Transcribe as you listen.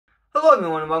Hello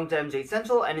everyone and welcome to MJ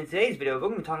Central, and in today's video we're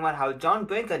going to be talking about how John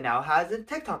Branca now has a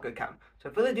TikTok account. So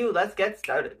without further ado, let's get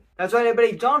started. That's right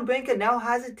everybody, John Branca now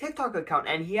has a TikTok account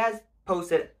and he has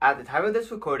posted, at the time of this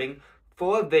recording,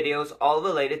 4 videos all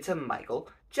related to Michael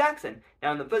Jackson.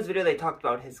 Now in the first video they talked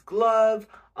about his glove,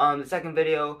 the second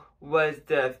video was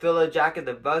the filler jacket,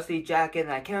 the varsity jacket,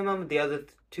 and I can't remember the other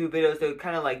 2 videos. They were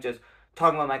kind of like just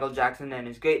talking about Michael Jackson and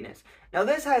his greatness. Now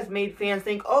this has made fans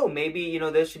think, oh, maybe,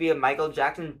 there should be a Michael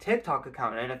Jackson TikTok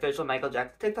account, an official Michael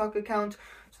Jackson TikTok account.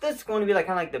 So this is going to be like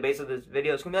kind of like the base of this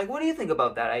video. It's going to be like, what do you think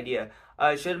about that idea?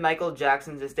 Should Michael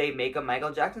Jackson's estate make a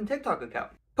Michael Jackson TikTok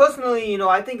account? Personally,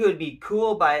 I think it would be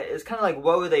cool, but it's kind of like,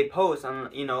 what would they post?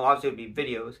 Obviously it would be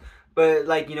videos, but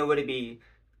like, would it be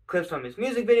clips from his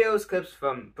music videos, clips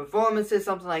from performances,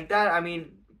 something like that? I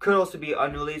mean, could also be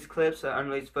unreleased clips or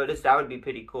unreleased footage. That would be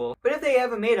pretty cool. But if they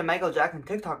ever made a Michael Jackson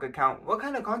TikTok account, what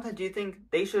kind of content do you think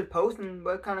they should post, and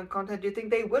what kind of content do you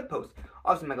think they would post?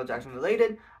 Obviously Michael Jackson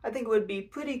related. I think it would be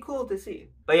pretty cool to see.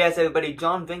 But yes everybody,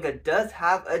 John Branca does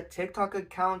have a TikTok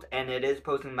account and it is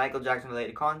posting Michael Jackson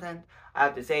related content. I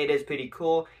have to say it is pretty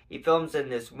cool. He films in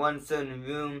this one certain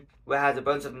room where it has a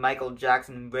bunch of Michael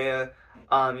Jackson rare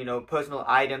personal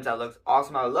items that looks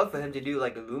awesome. I would love for him to do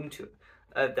like a room tour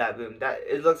of that room.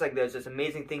 It looks like there's just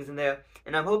amazing things in there,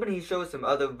 and I'm hoping he shows some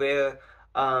other rare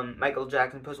Michael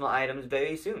Jackson personal items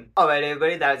very soon. Alright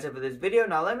everybody, that's it for this video.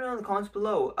 Now let me know in the comments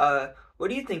below, what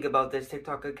do you think about this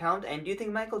TikTok account, and do you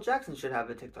think Michael Jackson should have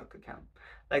a TikTok account?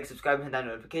 Like, subscribe, and hit that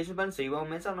notification button so you won't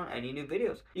miss out on any new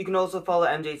videos. You can also follow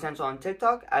MJ Central on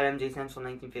TikTok at MJ Central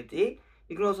 1958.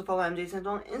 You can also follow MJ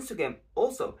Central on Instagram,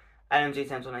 also at MJ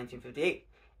Central 1958.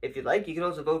 If you'd like, you can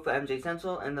also vote for MJ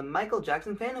Central and the Michael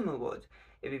Jackson Fandom Awards.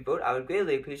 If you vote, I would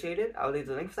greatly appreciate it. I'll leave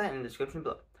the link for that in the description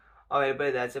below. Alright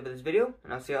everybody, that's it for this video,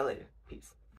 and I'll see y'all later. Peace.